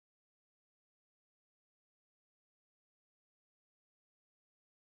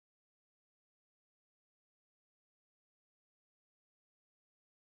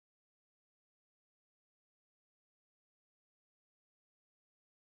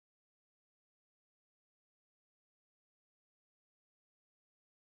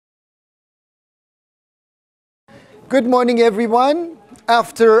Good morning, everyone.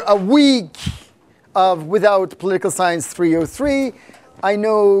 After a week of Without Political Science 303, I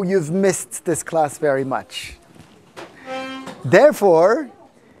know you've missed this class very much. Therefore,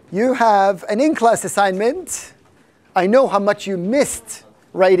 you have an in-class assignment. I know how much you missed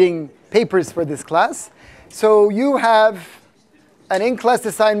writing papers for this class. So you have an in-class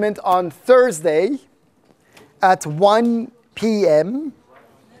assignment on Thursday at 1 p.m.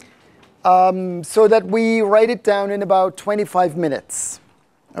 So that we write it down in about 25 minutes.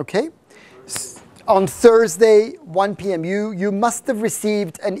 Okay? On Thursday, 1 p.m., you must have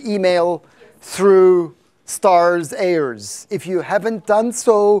received an email through STARS Ayers. If you haven't done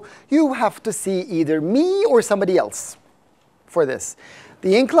so, you have to see either me or somebody else for this.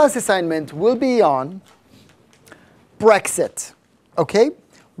 The in-class assignment will be on Brexit. Okay?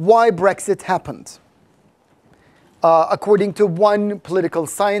 Why Brexit happened. According to one political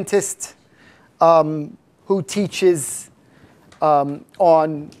scientist who teaches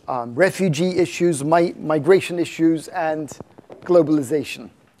on refugee issues, migration issues, and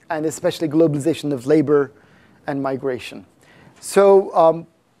globalization, and especially globalization of labor and migration. So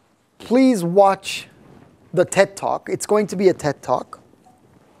please watch the TED Talk. It's going to be a TED Talk,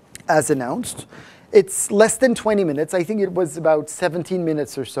 as announced. It's less than 20 minutes. I think it was about 17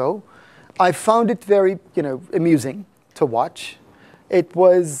 minutes or so. I found it very, amusing to watch. It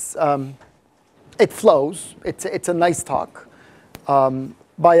was, it flows. It's a nice talk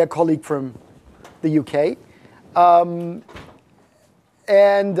by a colleague from the UK.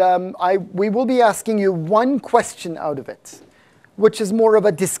 We will be asking you one question out of it, which is more of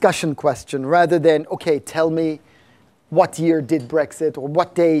a discussion question rather than, okay, tell me what year did Brexit, or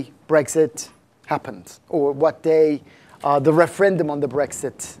what day Brexit happened, or what day the referendum on the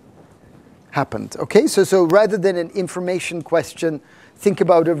Brexit happened. Okay, so rather than an information question, think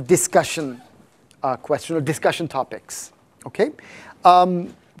about a discussion question or discussion topics. Okay,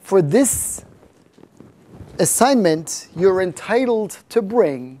 for this assignment, you're allowed to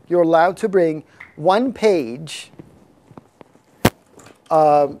bring 1 page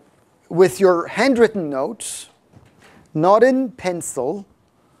with your handwritten notes, not in pencil,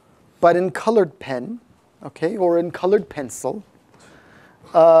 but in colored pen, okay, or in colored pencil.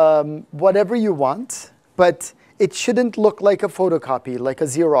 Whatever you want, but it shouldn't look like a photocopy, like a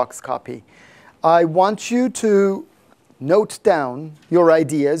Xerox copy. I want you to note down your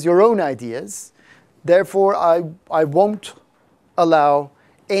ideas, your own ideas. Therefore, I won't allow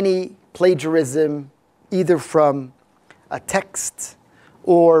any plagiarism either from a text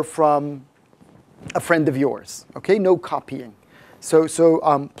or from a friend of yours, okay? No copying. So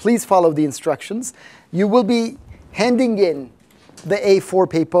please follow the instructions. You will be handing in the A4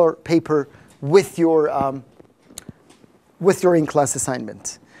 paper with your in-class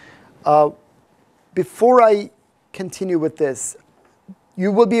assignment. Before I continue with this,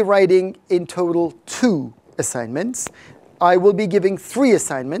 you will be writing in total 2 assignments. I will be giving 3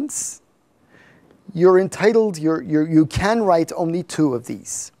 assignments. You're entitled, you can write only 2 of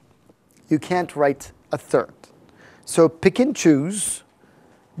these. You can't write a third. So pick and choose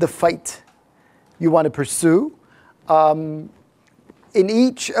the fight you want to pursue. In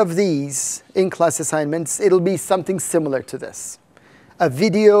each of these in-class assignments, it'll be something similar to this. A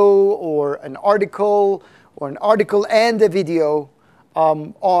video or an article and a video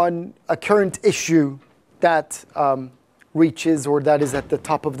on a current issue that reaches or that is at the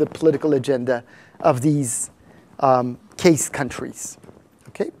top of the political agenda of these case countries.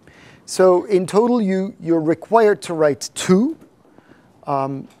 Okay? So in total, you're required to write 2.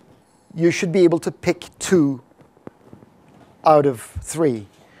 You should be able to pick 2 out of 3.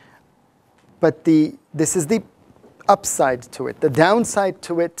 But this is the upside to it. The downside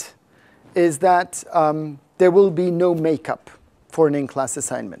to it is that there will be no makeup for an in-class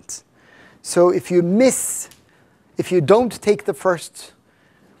assignment. So if you don't take the first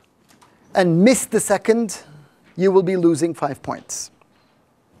and miss the second, you will be losing 5 points,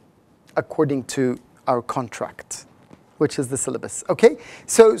 according to our contract, which is the syllabus. Okay?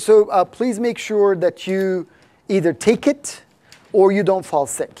 So please make sure that you either take it or you don't fall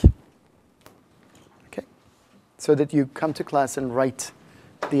sick, okay? So that you come to class and write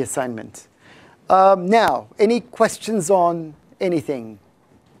the assignment. Now, any questions on anything?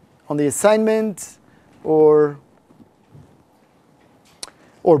 On the assignment or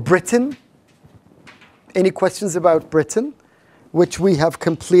Britain? Any questions about Britain, which we have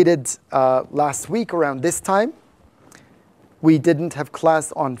completed last week around this time? We didn't have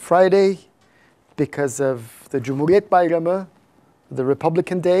class on Friday because of the Cumhuriyet Bayramı, the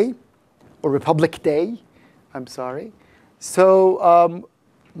Republican Day, or Republic Day, I'm sorry. So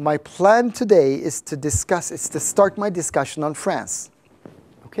my plan today is to start my discussion on France.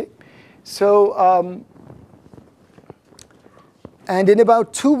 Okay, so and in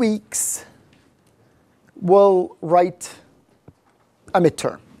about 2 weeks, we'll write a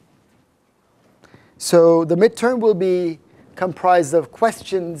midterm. So the midterm will be comprised of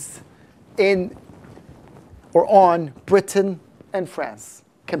questions in or on Britain and France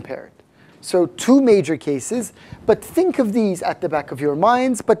compared. So 2 major cases, but think of these at the back of your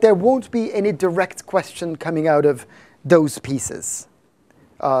minds, but there won't be any direct question coming out of those pieces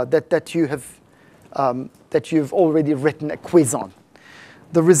that you've already written a quiz on.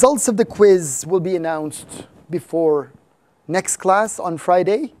 The results of the quiz will be announced before next class on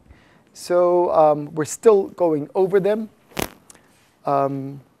Friday. So we're still going over them.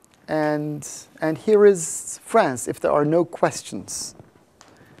 And here is France, if there are no questions.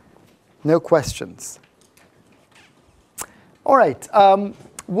 No questions. All right,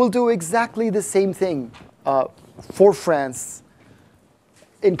 we'll do exactly the same thing for France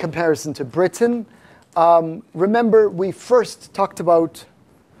in comparison to Britain. Remember, we first talked about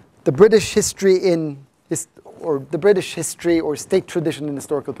the British history the British history or state tradition in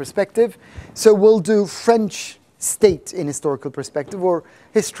historical perspective. So we'll do French state in historical perspective, or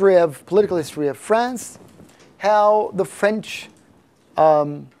political history of France, how the French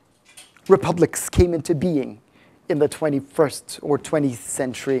republics came into being in the 21st or 20th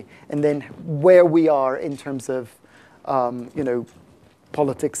century, and then where we are in terms of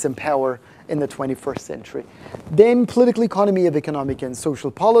politics and power in the 21st century. Then political economy of economic and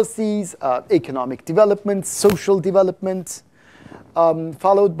social policies, economic development, social development,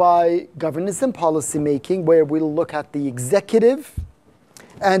 followed by governance and policy making, where we'll look at the executive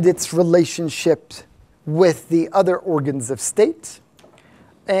and its relationship with the other organs of state,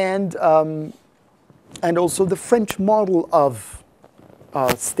 and also the French model of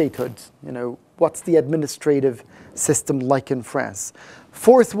statehood. What's the administrative system like in France?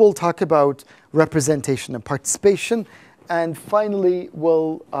 Fourth, we'll talk about representation and participation, and finally,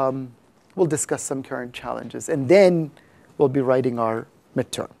 we'll discuss some current challenges, and then we'll be writing our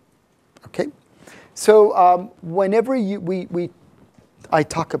midterm. Okay, so whenever I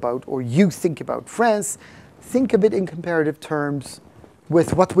talk about or you think about France, think of it in comparative terms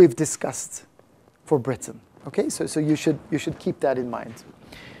with what we've discussed for Britain. Okay, so you should keep that in mind.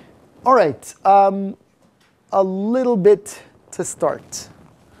 All right, a little bit to start.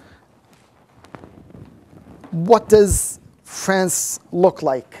 What does France look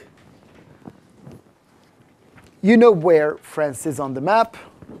like? You know where France is on the map,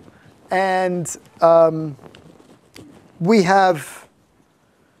 and we have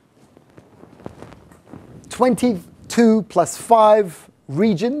 22 plus 5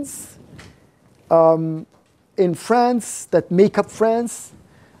 regions in France that make up France.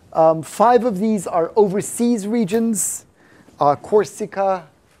 5 of these are overseas regions, Corsica,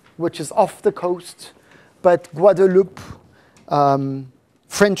 which is off the coast, but Guadeloupe,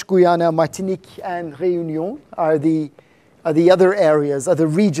 French Guiana, Martinique, and Réunion are the other areas, other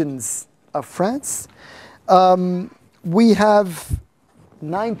regions of France. We have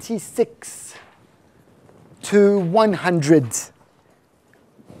 96 to 100,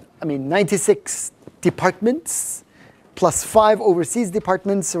 96 departments, plus 5 overseas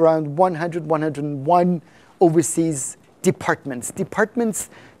departments, around 100, 101 overseas departments. Departments,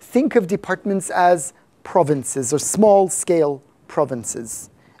 think of departments as provinces or small-scale provinces.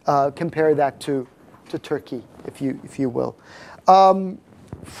 Compare that to Turkey, if you will.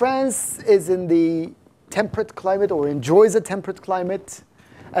 France is in the temperate climate, or enjoys a temperate climate.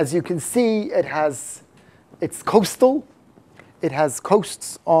 As you can see, it's coastal. It has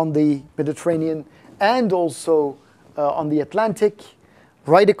coasts on the Mediterranean and also on the Atlantic.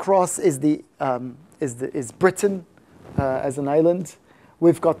 Right across is Britain as an island.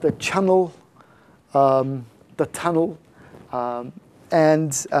 We've got the Channel, the tunnel,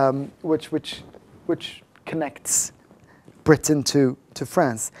 and which connects Britain to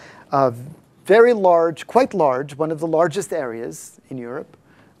France. Very large, quite large, one of the largest areas in Europe,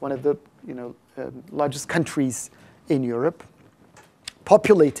 one of the largest countries in Europe,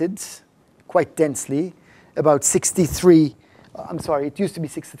 populated quite densely, about 63, it used to be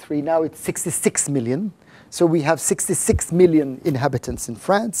 63, now it's 66 million. So we have 66 million inhabitants in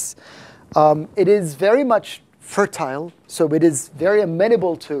France. It is very much fertile, so it is very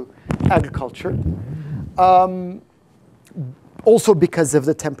amenable to agriculture. Also because of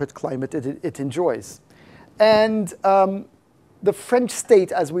the temperate climate it enjoys. And the French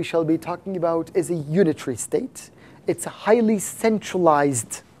state, as we shall be talking about, is a unitary state. It's a highly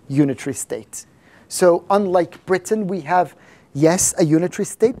centralized unitary state. So unlike Britain, we have yes, a unitary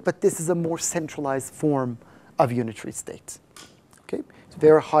state, but this is a more centralized form of unitary state. Okay? It's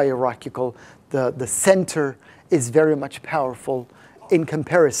very hierarchical. The center is very much powerful in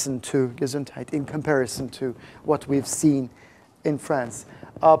comparison to Gesundheit, in comparison to what we've seen in France.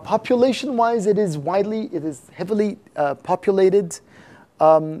 Population-wise, it is heavily populated,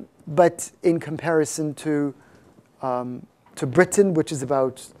 but in comparison to Britain, which is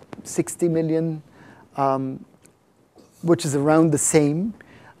about 60 million, which is around the same.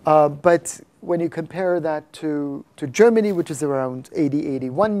 But when you compare that to Germany, which is around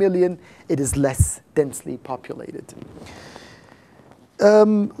 81 million, it is less densely populated.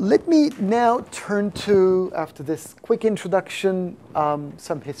 Let me now turn to, after this quick introduction,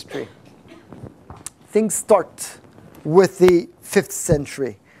 some history. Things start with the 5th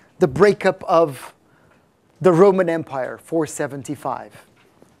century, the breakup of the Roman Empire, 475,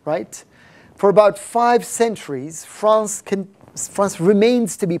 right? For about 5 centuries, France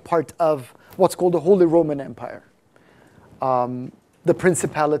remains to be part of what's called the Holy Roman Empire. The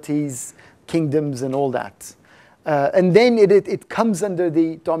principalities, kingdoms, and all that. And then it comes under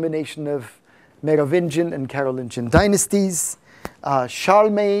the domination of Merovingian and Carolingian dynasties.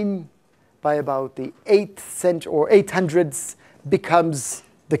 Charlemagne, by about the 8th century or 800s, becomes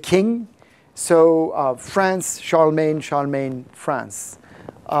the king. So France, Charlemagne, France.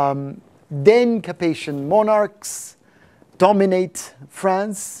 Then Capetian monarchs dominate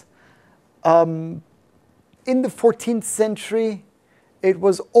France. In the 14th century, it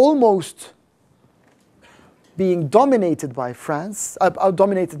was almost being dominated by France,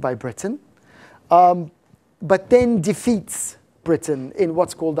 dominated by Britain, but then defeats Britain in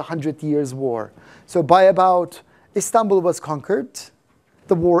what's called the 100 Years' War. So by about Istanbul was conquered,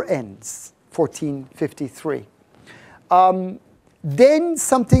 the war ends, 1453. Then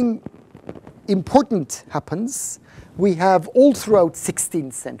something important happens. We have all throughout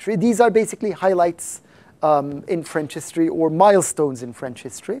 16th century. These are basically highlights in French history or milestones in French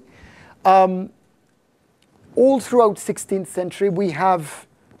history. All throughout 16th century, we have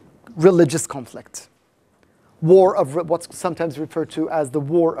religious conflict. War of what's sometimes referred to as the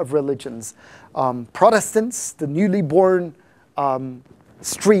War of Religions. Protestants, the newly born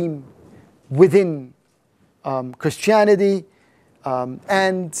stream within Christianity,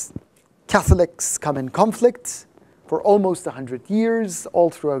 and Catholics come in conflict for almost 100 years, all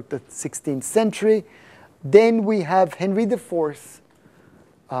throughout the 16th century. Then we have Henry IV,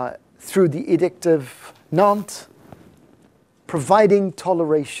 through the Edict of Nantes, providing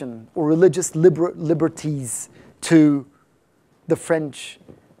toleration or religious liberties to the French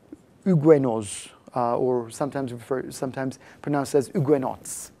Huguenots, or sometimes pronounced as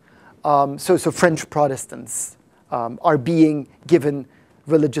Huguenots. So French Protestants are being given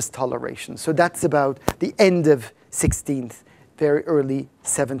religious toleration. So that's about the end of 16th, very early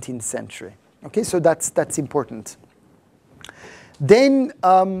 17th century. Okay, so that's important. Then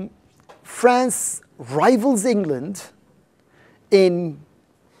France rivals England in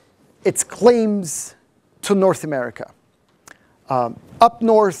its claims to North America. Up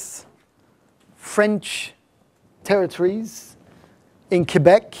north, French territories in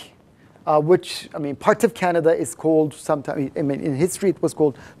Quebec, which, part of Canada is called sometimes, in history it was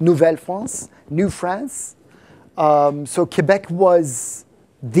called Nouvelle France, New France. So Quebec was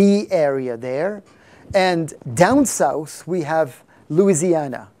the area there. And down south, we have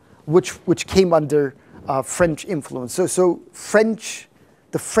Louisiana, which came under French influence. So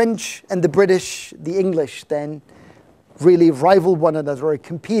the French and the British, the English then, really rival one another, or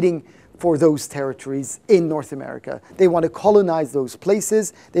competing for those territories in North America. They want to colonize those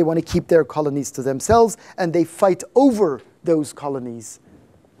places. They want to keep their colonies to themselves, and they fight over those colonies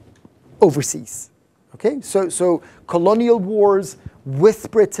overseas. Okay, so colonial wars with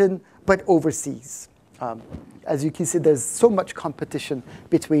Britain, but overseas. As you can see, there's so much competition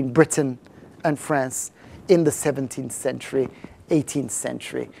between Britain and France in the 17th century, 18th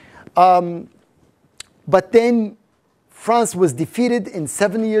century. But then France was defeated in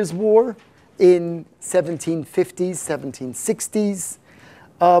 7 Years' War in 1750s, 1760s.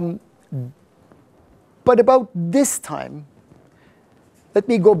 But about this time, let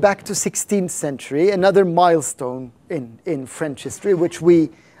me go back to 16th century, another milestone in French history, which we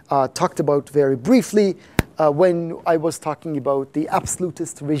talked about very briefly when I was talking about the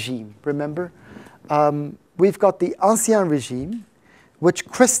absolutist regime, remember? We've got the Ancien Regime, which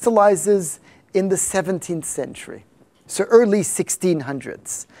crystallizes in the 17th century, so early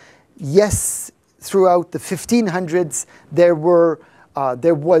 1600s. Yes, throughout the 1500s, there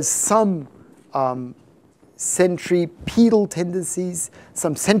was some centripetal tendencies,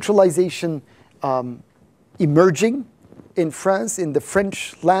 some centralization emerging in France, in the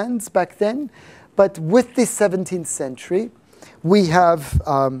French lands back then. But with the 17th century, we have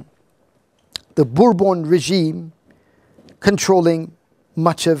the Bourbon regime controlling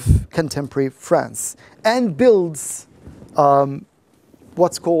much of contemporary France and builds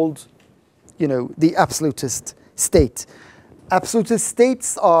what's called, the absolutist state. Absolutist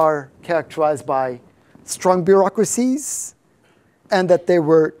states are characterized by strong bureaucracies and that they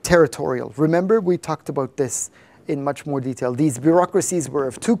were territorial. Remember, we talked about this in much more detail. These bureaucracies were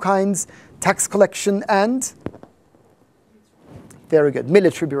of two kinds: tax collection and, very good,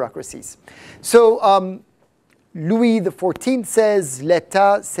 military bureaucracies. So Louis XIV says,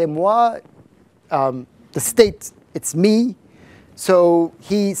 "L'État, c'est moi." The state, it's me. So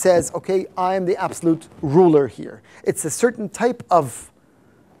he says, okay, I am the absolute ruler here. It's a certain type of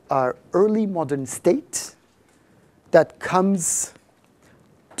early modern state that comes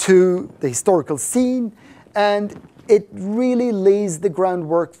to the historical scene, and it really lays the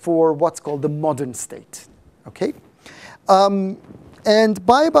groundwork for what's called the modern state. Okay? And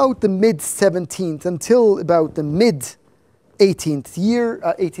by about the mid-17th until about the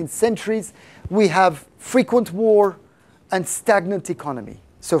mid-18th centuries, we have frequent war and stagnant economy.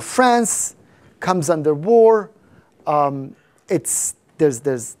 So France comes under war. There's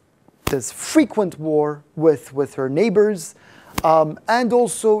frequent war with her neighbors, and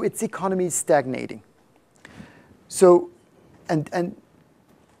also its economy is stagnating. So, and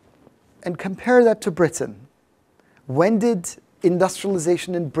compare that to Britain. When did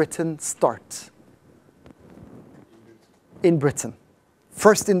industrialization in Britain start? In Britain.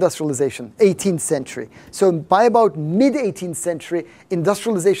 First industrialization, 18th century. So by about mid-18th century,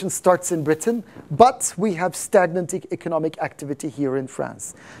 industrialization starts in Britain, but we have stagnant economic activity here in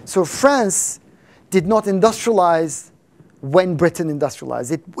France. So France did not industrialize when Britain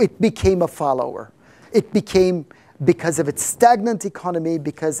industrialized. It became a follower. It became, because of its stagnant economy,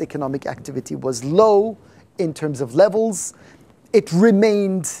 because economic activity was low in terms of levels, it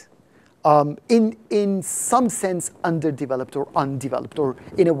remained in some sense underdeveloped or undeveloped, or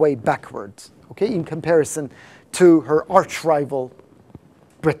in a way backwards, okay, in comparison to her arch rival,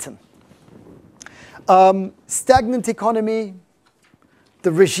 Britain. Stagnant economy,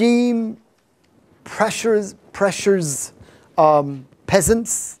 the regime pressures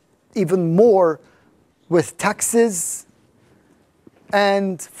peasants even more with taxes,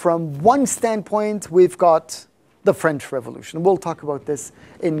 and from one standpoint, we've got the French Revolution. We'll talk about this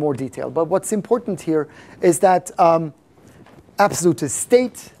in more detail. But what's important here is that absolutist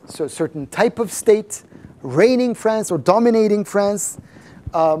state, so a certain type of state, reigning France or dominating France,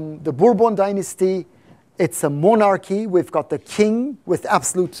 the Bourbon dynasty, it's a monarchy. We've got the king with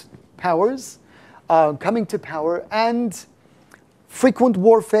absolute powers coming to power, and frequent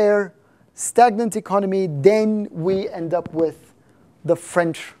warfare, stagnant economy. Then we end up with the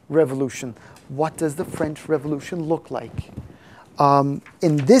French Revolution. What does the French Revolution look like? In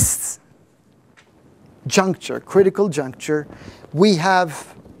this juncture, critical juncture, we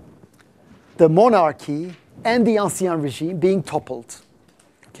have the monarchy and the Ancien Regime being toppled.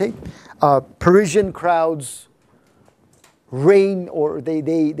 Okay? Parisian crowds reign, or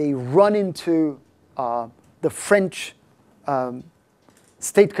they run into the French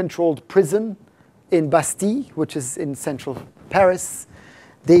state-controlled prison in Bastille, which is in central Paris.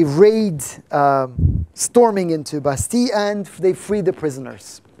 They raid, storming into Bastille, and they free the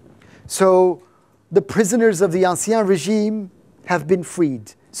prisoners. So the prisoners of the Ancien Regime have been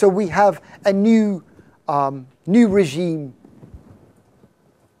freed. So we have a new regime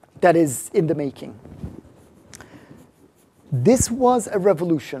that is in the making. This was a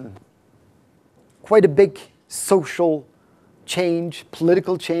revolution, quite a big social change,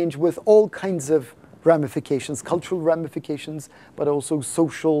 political change, with all kinds of ramifications, cultural ramifications, but also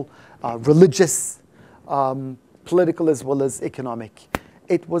social, religious, political, as well as economic.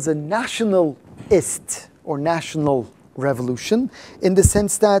 It was a nationalist or national revolution in the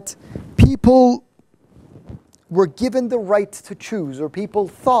sense that people were given the right to choose, or people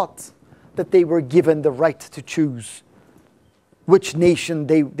thought that they were given the right to choose which nation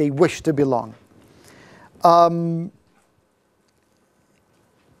they wished to belong.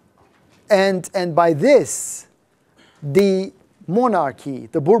 And by this, the monarchy,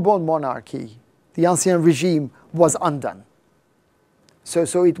 the Bourbon monarchy, the Ancien Regime, was undone.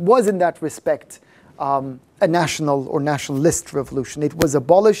 So it was, in that respect, a national or nationalist revolution. It was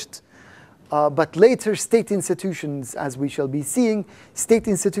abolished, but later state institutions, as we shall be seeing, state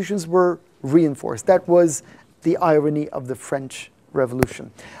institutions were reinforced. That was the irony of the French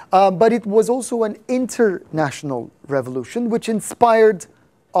Revolution. But it was also an international revolution, which inspired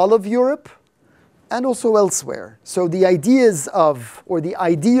all of Europe and also elsewhere. So the ideas of, or the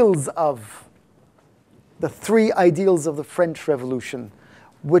ideals of, the three ideals of the French Revolution,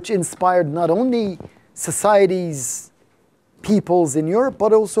 which inspired not only societies, peoples in Europe,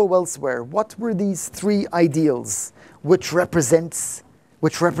 but also elsewhere. What were these three ideals which represent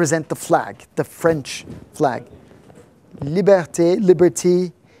the flag, the French flag? Liberté,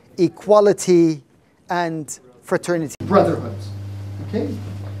 liberty, equality, and fraternity. Brotherhood. Okay?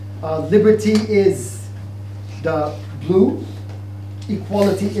 Liberty is the blue,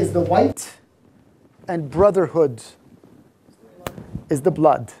 equality is the white, and brotherhood is the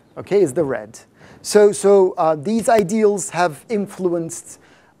blood, okay, is the red. So these ideals have influenced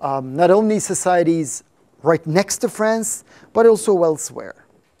not only societies right next to France, but also elsewhere.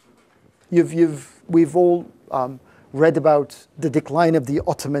 We've all read about the decline of the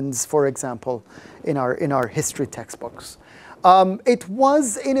Ottomans, for example, in our history textbooks. It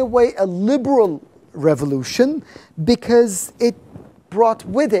was, in a way, a liberal revolution because it brought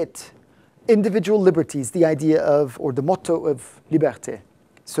with it individual liberties, the idea of, or the motto of liberté.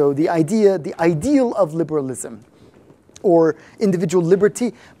 So the ideal of liberalism, or individual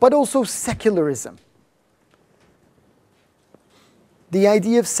liberty, but also secularism. The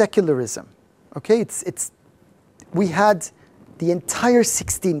idea of secularism, okay, we had the entire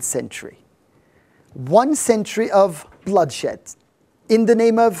 16th century, 1 century of bloodshed in the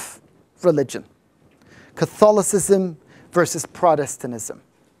name of religion, Catholicism versus Protestantism.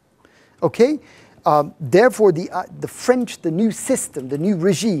 Okay, therefore the French, the new system, the new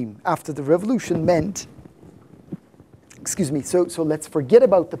regime after the revolution meant, excuse me, so let's forget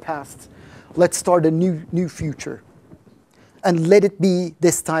about the past, let's start a new future, and let it be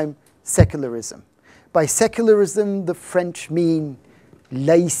this time secularism. By secularism, the French mean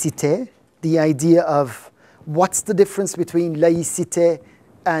laïcité, the idea of what's the difference between laïcité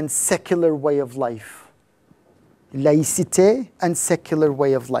and secular way of life. Laïcité and secular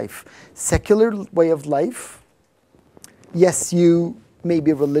way of life. Secular way of life, yes, you may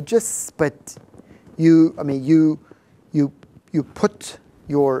be religious, but you put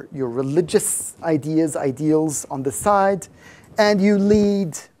your religious ideals on the side, and you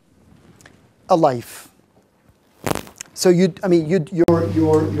lead a life. So your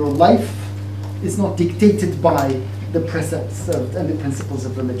life is not dictated by the precepts and the principles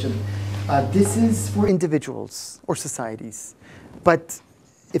of religion. This is for individuals or societies. But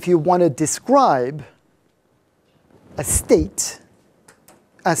if you want to describe a state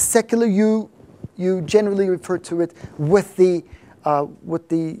as secular, you generally refer to it with the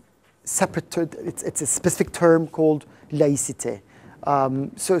separate, it's a specific term called laïcité.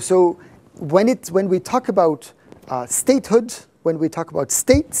 So when we talk about statehood, when we talk about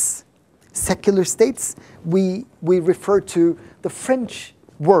states, secular states, we refer to the French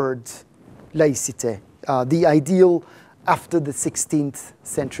word laïcité, the ideal after the 16th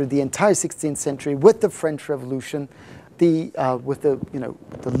century, the entire 16th century, with the French Revolution, with the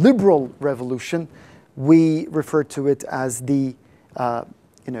liberal revolution, we refer to it as the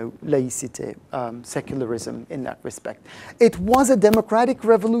laïcité, secularism in that respect. It was a democratic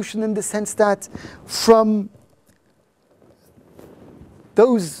revolution in the sense that from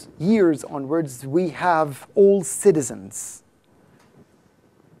those years onwards, we have all citizens.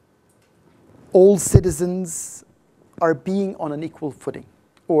 All citizens are being on an equal footing,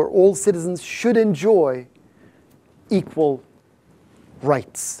 or all citizens should enjoy equal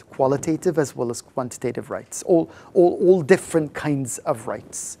rights, qualitative as well as quantitative rights, all different kinds of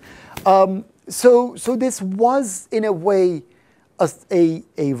rights. So this was, in a way,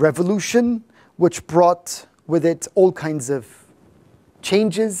 a revolution which brought with it all kinds of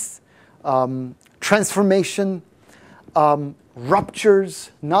changes, transformation,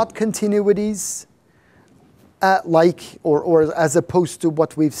 ruptures, not continuities, or as opposed to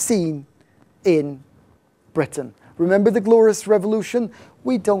what we've seen in Britain. Remember the Glorious Revolution?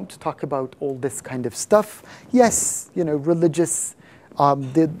 We don't talk about all this kind of stuff. Yes, religious,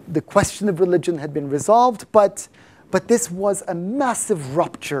 the question of religion had been resolved, but this was a massive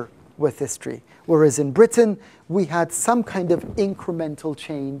rupture with history. Whereas in Britain, we had some kind of incremental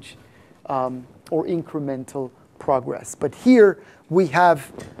change or incremental progress. But here we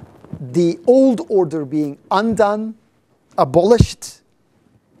have the old order being undone, abolished,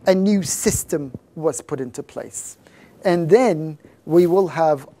 a new system was put into place. And then we will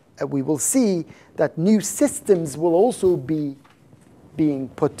see that new systems will also be being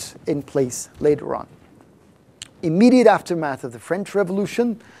put in place later on. Immediate aftermath of the French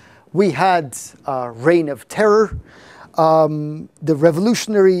Revolution, we had a reign of terror. The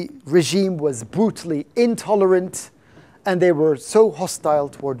revolutionary regime was brutally intolerant, and they were so hostile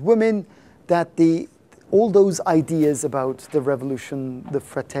toward women that all those ideas about the revolution, the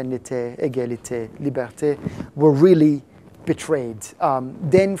fraternité, égalité, liberté, were really betrayed.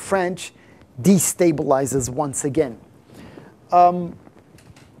 Then French destabilizes once again. All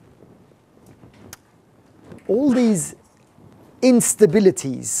these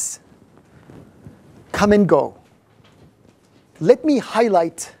instabilities come and go. Let me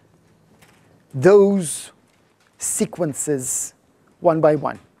highlight those sequences one by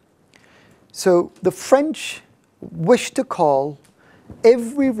one. So the French wish to call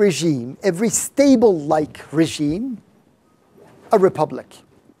every regime, every stable-like regime, a republic.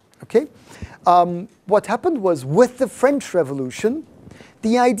 Okay? What happened was, with the French Revolution,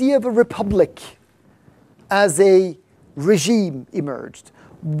 the idea of a republic as a regime emerged.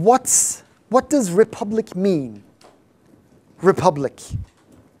 What does republic mean? Republic.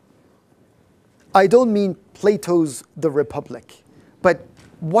 I don't mean Plato's The Republic, but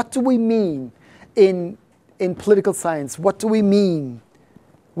what do we mean in political science? What do we mean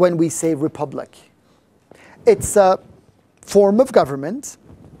when we say republic? It's a form of government.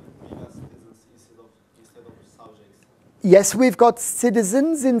 Yes, we've got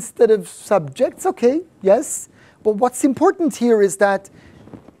citizens instead of subjects. Okay, yes. But what's important here is that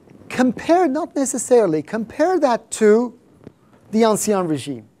compare that to the Ancien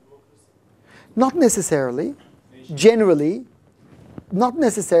Regime. Not necessarily, generally, not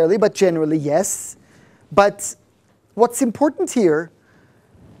necessarily, but generally, yes. But what's important here,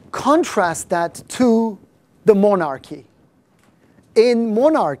 contrast that to the monarchy. In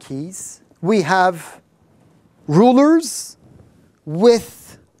monarchies, we have rulers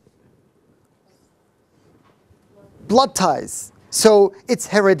with blood ties. So it's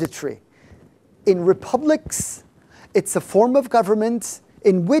hereditary. In republics, it's a form of government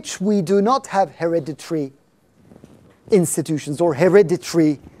in which we do not have hereditary institutions or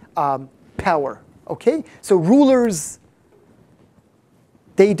hereditary power. Okay? So rulers,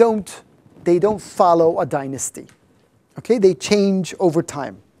 they don't follow a dynasty. Okay? They change over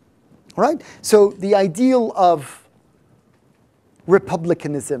time. All right? So the ideal of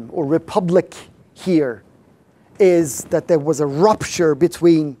republicanism or republic here is that there was a rupture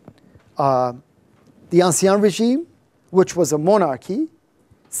between the Ancien Regime, which was a monarchy,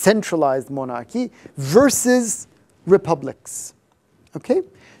 centralized monarchy, versus republics. Okay?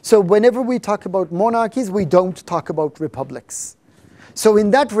 So whenever we talk about monarchies, we don't talk about republics. So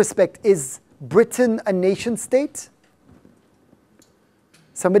in that respect, is Britain a nation state?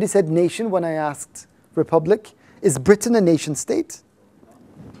 Somebody said nation when I asked republic. Is Britain a nation state?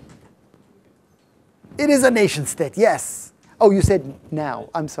 It is a nation state, yes. Oh, you said now.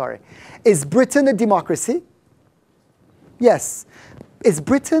 I'm sorry. Is Britain a democracy? Yes. Is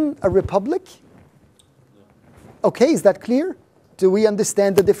Britain a republic? Okay, is that clear? Do we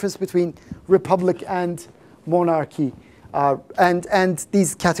understand the difference between republic and monarchy and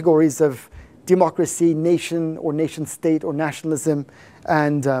these categories of democracy, nation or nation state or nationalism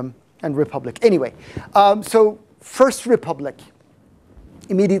and republic? Anyway, so First Republic,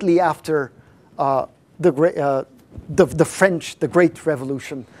 immediately after the French, the Great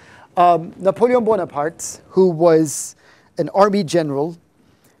Revolution. Napoleon Bonaparte, who was an army general,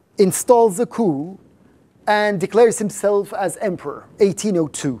 installs a coup and declares himself as emperor,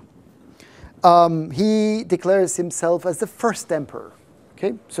 1802. He declares himself as the first emperor.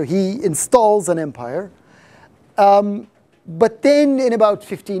 Okay? So he installs an empire. But then in about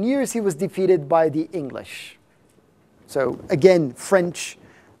 15 years, he was defeated by the English. So again,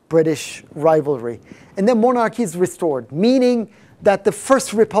 French-British rivalry. And then monarchy is restored, meaning that the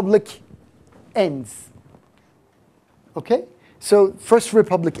First Republic ends. Okay? So First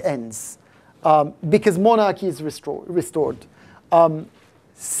Republic ends because monarchy is restored.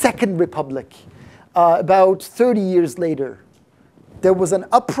 Second Republic, about 30 years later, there was an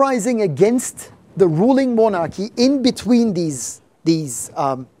uprising against the ruling monarchy in between these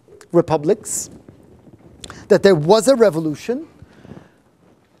republics, that there was a revolution,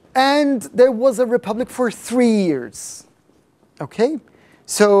 and there was a republic for 3 years. Okay?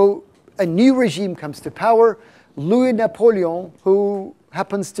 So a new regime comes to power. Louis Napoleon, who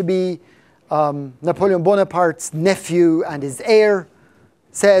happens to be Napoleon Bonaparte's nephew and his heir,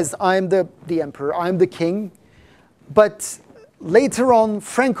 says, I'm the emperor, I'm the king. But later on,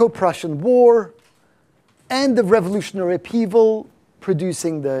 Franco-Prussian War and the revolutionary upheaval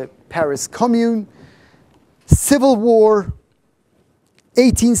producing the Paris Commune, Civil War,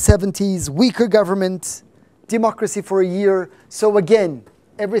 1870s, weaker government, democracy for a year. So again,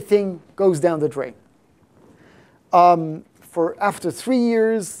 everything goes down the drain. For after 3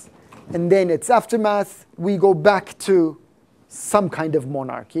 years, and then its aftermath, we go back to some kind of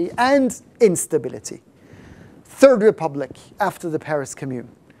monarchy and instability. Third Republic after the Paris Commune,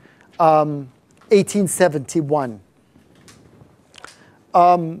 1871.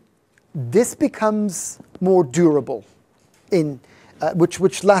 This becomes more durable,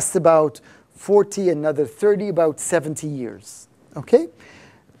 which lasts about 40, another 30, about 70 years. Okay?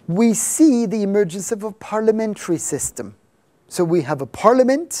 We see the emergence of a parliamentary system. So we have a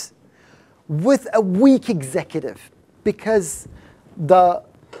parliament with a weak executive, because the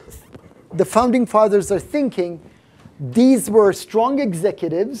founding fathers are thinking these were strong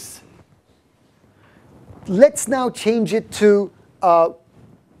executives. Let's now change it to a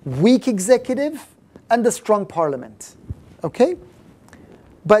weak executive and a strong parliament. Okay?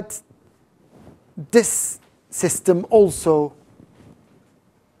 But this system also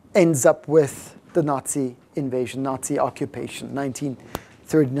ends up with the Nazi invasion, Nazi occupation,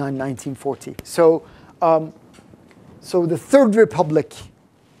 1939, 1940. So the Third Republic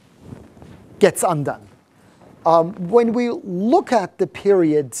gets undone. When we look at the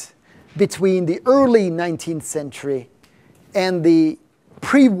period between the early 19th century and the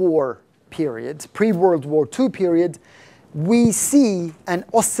pre-war period, pre-World War II period, we see an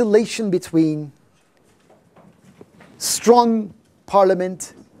oscillation between strong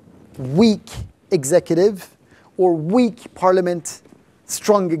parliament, weak executive, or weak parliament,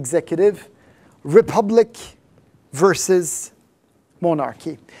 strong executive, republic versus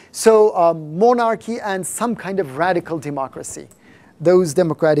monarchy. So monarchy and some kind of radical democracy, those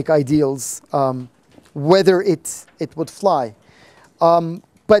democratic ideals, whether it would fly.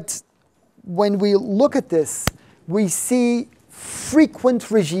 But when we look at this, we see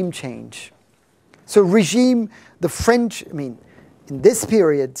frequent regime change. So regime, the French, in this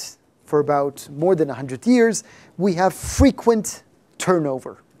period, for about more than 100 years, we have frequent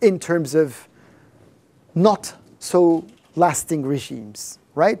turnover in terms of not so lasting regimes,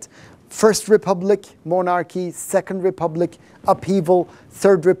 right? First Republic, monarchy, Second Republic, upheaval,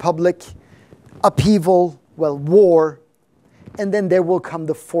 Third Republic, upheaval, well, war, and then there will come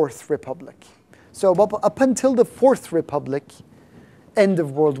the Fourth Republic. So up until the Fourth Republic, end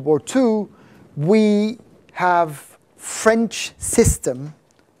of World War II, we have French system,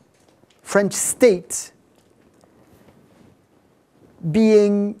 French state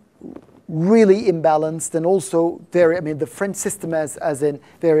being really imbalanced and also very, the French system as in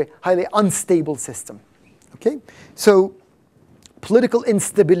very highly unstable system. Okay? So political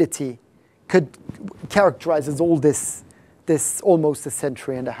instability characterizes all this almost a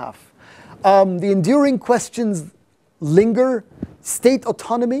century and a half. The enduring questions linger. State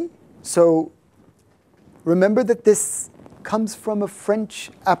autonomy. So remember that this comes from a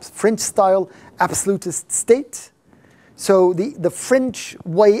French-style absolutist state. So the French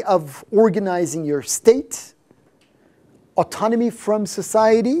way of organizing your state, autonomy from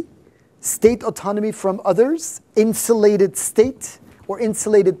society, state autonomy from others, insulated state or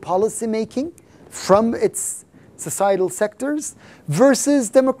insulated policy making from its societal sectors, versus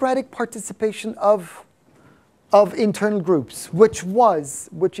democratic participation of internal groups, which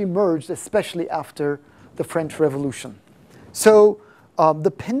emerged especially after the French Revolution. So the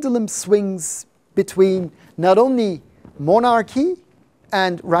pendulum swings between not only monarchy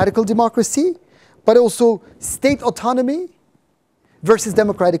and radical democracy, but also state autonomy versus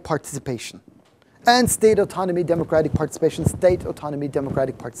democratic participation. And state autonomy, democratic participation, state autonomy,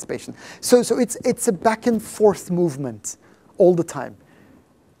 democratic participation. So it's a back and forth movement all the time.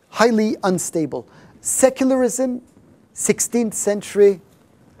 Highly unstable. Secularism, 16th century,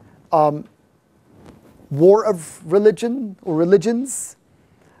 war of religion or religions,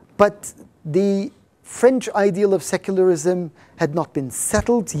 but the French ideal of secularism had not been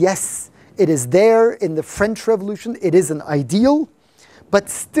settled. Yes, it is there in the French Revolution. It is an ideal, but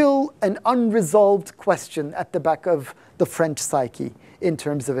still an unresolved question at the back of the French psyche in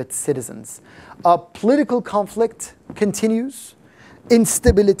terms of its citizens. Political conflict continues.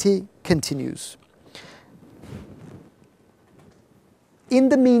 Instability continues. In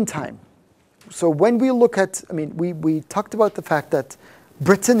the meantime, so when we look at, we talked about the fact that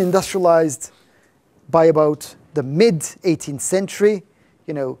Britain industrialized by about the mid-18th century,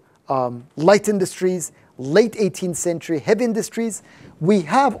 light industries, late 18th century, heavy industries. We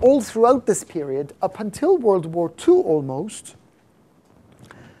have all throughout this period, up until World War II almost,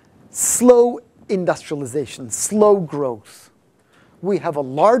 slow industrialization, slow growth. We have a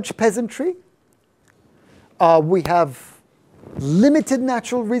large peasantry. We have limited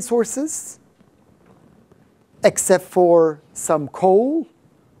natural resources, except for some coal,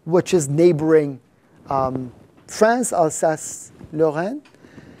 which is neighboring France, Alsace, Lorraine.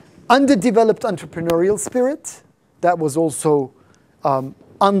 Underdeveloped entrepreneurial spirit. that was also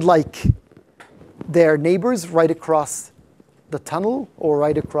unlike their neighbors right across the tunnel or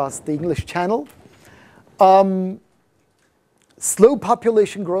right across the English Channel. Slow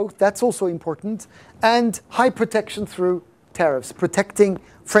population growth, that's also important, and high protection through tariffs, protecting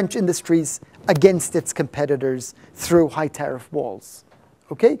French industries against its competitors through high tariff walls.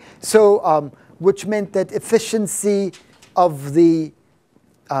 Okay, so which meant that efficiency of the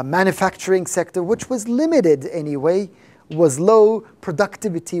manufacturing sector, which was limited anyway, was low.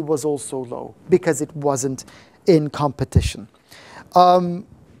 Productivity was also low because it wasn't in competition. And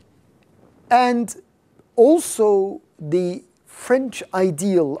also the French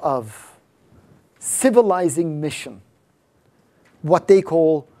ideal of civilizing mission, what they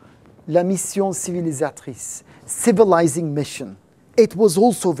call la mission civilisatrice, civilizing mission. It was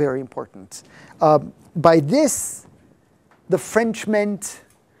also very important. By this, the French meant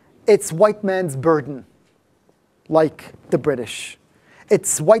it's white man's burden, like the British.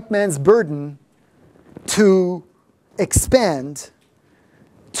 It's white man's burden to expand,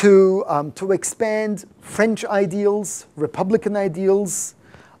 to expand French ideals, Republican ideals,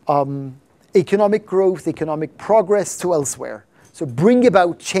 economic growth, economic progress to elsewhere. So bring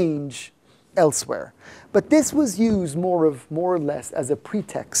about change elsewhere. But this was used more or less as a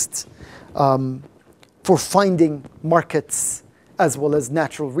pretext for finding markets as well as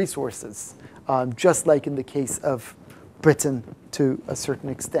natural resources, just like in the case of Britain to a certain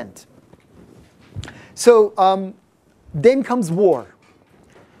extent. So then comes war.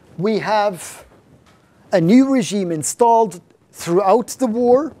 We have a new regime installed throughout the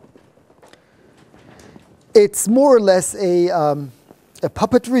war. It's more or less a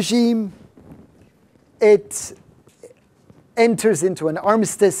puppet regime. It enters into an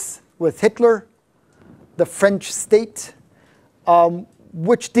armistice with Hitler, the French state,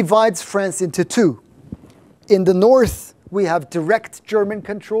 which divides France into two. In the north, we have direct German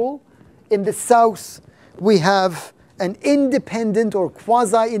control. In the south, we have an independent or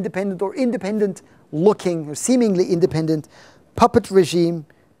quasi-independent or independent-looking or seemingly independent puppet regime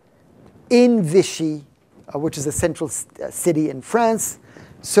in Vichy, which is a central city in France.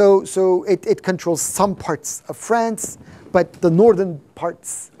 So it controls some parts of France, but the northern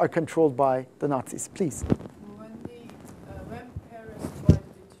parts are controlled by the Nazis. Please. When Paris divided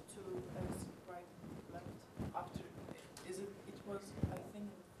into two, as right and left, after it was, I think,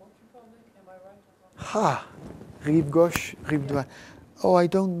 the Fourth Republic. Am I right or wrong? Ha, rive gauche, rive droite. Oh, I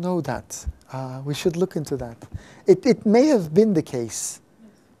don't know that. We should look into that. It may have been the case.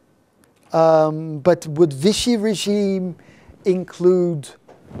 But would Vichy regime include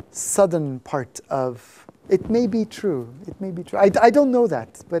southern part of? It may be true. It may be true. I don't know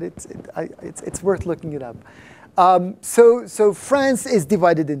that, but it's worth looking it up. So France is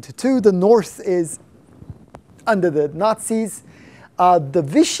divided into two. The north is under the Nazis. The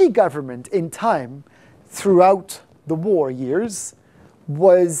Vichy government, in time, throughout the war years,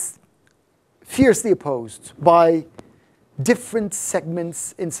 was fiercely opposed by different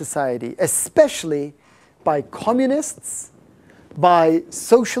segments in society, especially by communists, by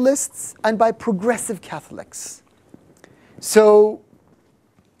socialists, and by progressive Catholics. So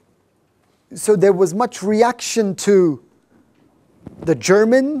there was much reaction to the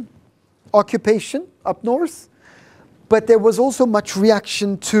German occupation up north, but there was also much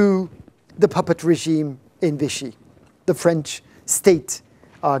reaction to the puppet regime in Vichy, the French state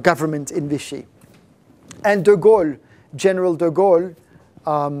government in Vichy. And de Gaulle, General de Gaulle,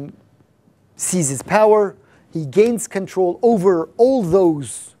 seizes power. He gains control over all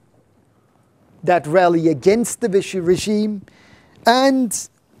those that rally against the Vichy regime and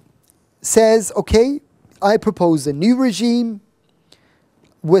says, okay, I propose a new regime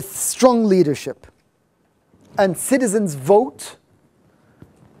with strong leadership. And citizens vote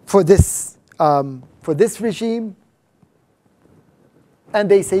for this regime, and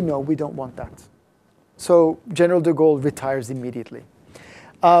they say, no, we don't want that. So General de Gaulle retires immediately.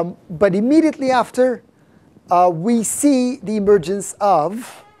 But immediately after, we see the emergence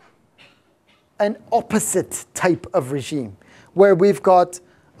of an opposite type of regime, where we've got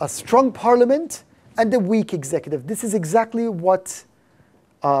a strong parliament and a weak executive. This is exactly what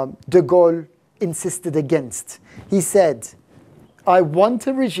de Gaulle insisted against. He said, I want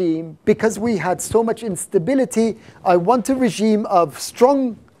a regime, because we had so much instability, I want a regime of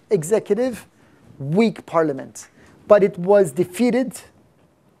strong executive, weak parliament. But it was defeated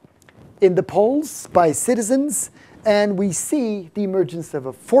in the polls by citizens, and we see the emergence of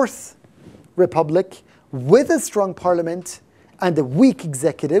a fourth republic with a strong parliament and a weak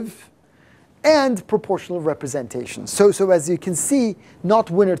executive, and proportional representation. So as you can see, not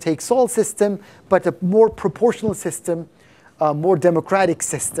winner-takes-all system, but a more proportional system, more democratic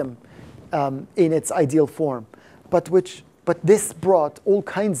system in its ideal form. But this brought all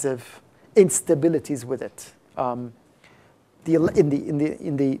kinds of instabilities with it in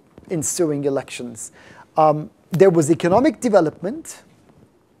the ensuing elections. There was economic development,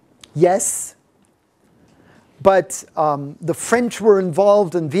 yes, but the French were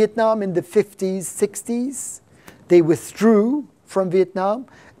involved in Vietnam in the 50s, 60s. They withdrew from Vietnam,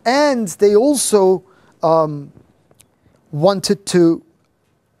 and they also wanted to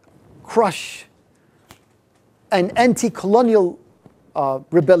crush an anti-colonial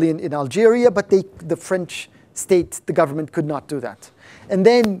rebellion in Algeria, but the French state, the government could not do that. And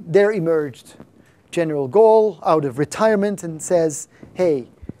then there emerged General Gaulle out of retirement and says, hey,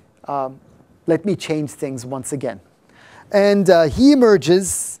 let me change things once again. And he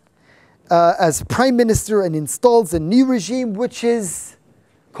emerges as prime minister and installs a new regime, which is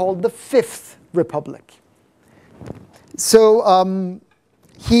called the Fifth Republic. So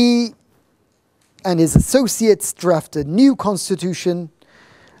he and his associates draft a new constitution,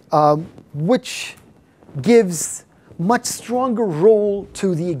 which gives much stronger role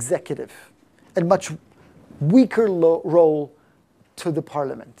to the executive and much weaker role to the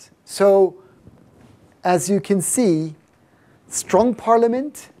parliament. So, as you can see, strong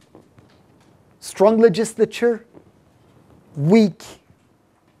parliament, strong legislature, weak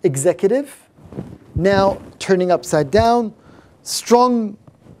executive. Now turning upside down, strong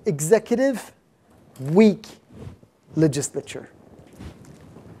executive, weak legislature.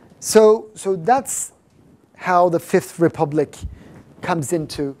 So that's how the Fifth Republic comes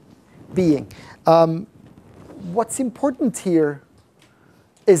into being. What's important here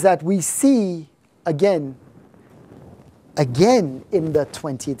is that we see, again in the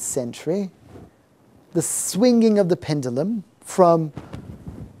 20th century, the swinging of the pendulum from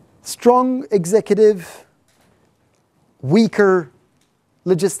strong executive, weaker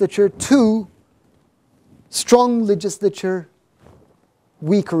legislature to strong legislature,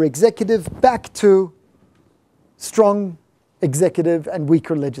 weaker executive, back to strong executive and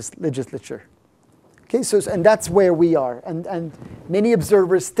weaker legislature. Okay, and that's where we are. And many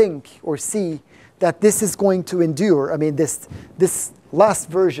observers think or see that this is going to endure. I mean, this last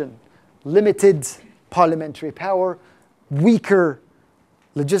version, limited parliamentary power, weaker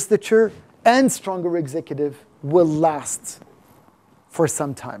legislature, and stronger executive will last for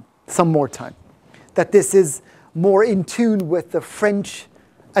some time, some more time. That this is more in tune with the French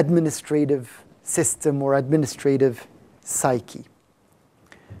administrative system or administrative psyche.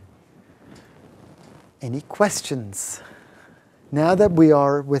 Any questions? Now that we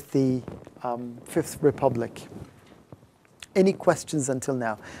are with the Fifth Republic, any questions until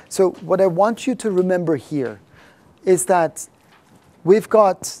now? So what I want you to remember here is that we've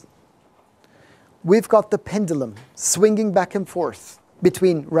got the pendulum swinging back and forth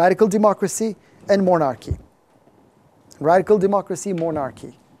between radical democracy and monarchy. Radical democracy,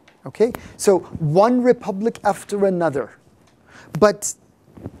 monarchy. Okay? So one republic after another, but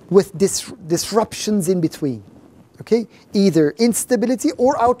with disruptions in between. Okay? Either instability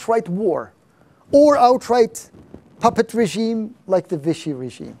or outright war, or outright puppet regime like the Vichy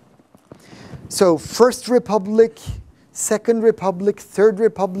regime. So First Republic, Second Republic, Third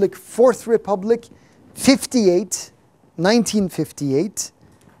Republic, Fourth Republic, 1958,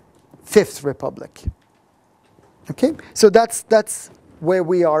 Fifth Republic. Okay? So that's where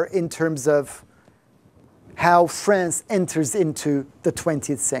we are in terms of how France enters into the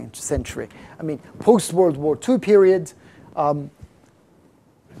 20th century. I mean, post-World War II period,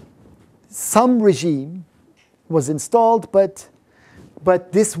 some regime was installed, but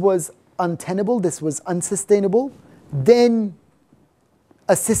this was untenable, this was unsustainable. Then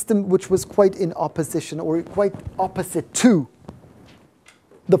a system which was quite in opposition or quite opposite to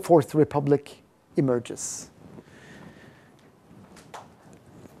the Fourth Republic emerges.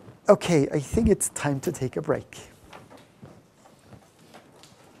 Okay, I think it's time to take a break.